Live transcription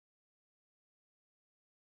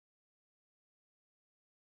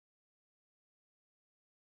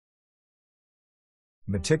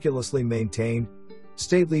meticulously maintained,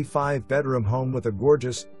 stately 5-bedroom home with a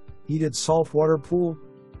gorgeous, heated saltwater pool.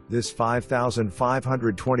 This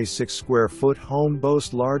 5,526 square foot home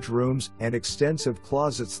boasts large rooms and extensive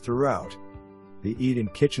closets throughout. The eat-in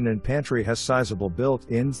kitchen and pantry has sizable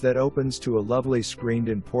built-ins that opens to a lovely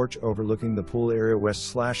screened-in porch overlooking the pool area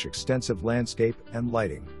west/extensive landscape and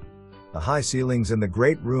lighting. The high ceilings in the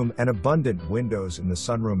great room and abundant windows in the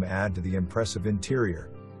sunroom add to the impressive interior.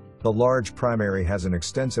 The large primary has an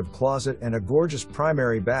extensive closet and a gorgeous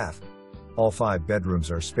primary bath. All 5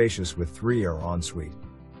 bedrooms are spacious with 3 are ensuite.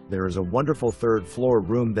 There is a wonderful third-floor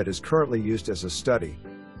room that is currently used as a study.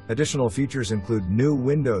 Additional features include new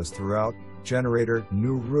windows throughout, generator,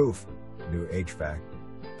 new roof, new HVAC,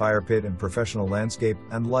 fire pit and professional landscape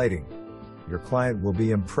and lighting. Your client will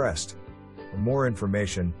be impressed. For more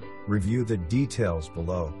information, review the details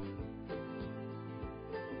below.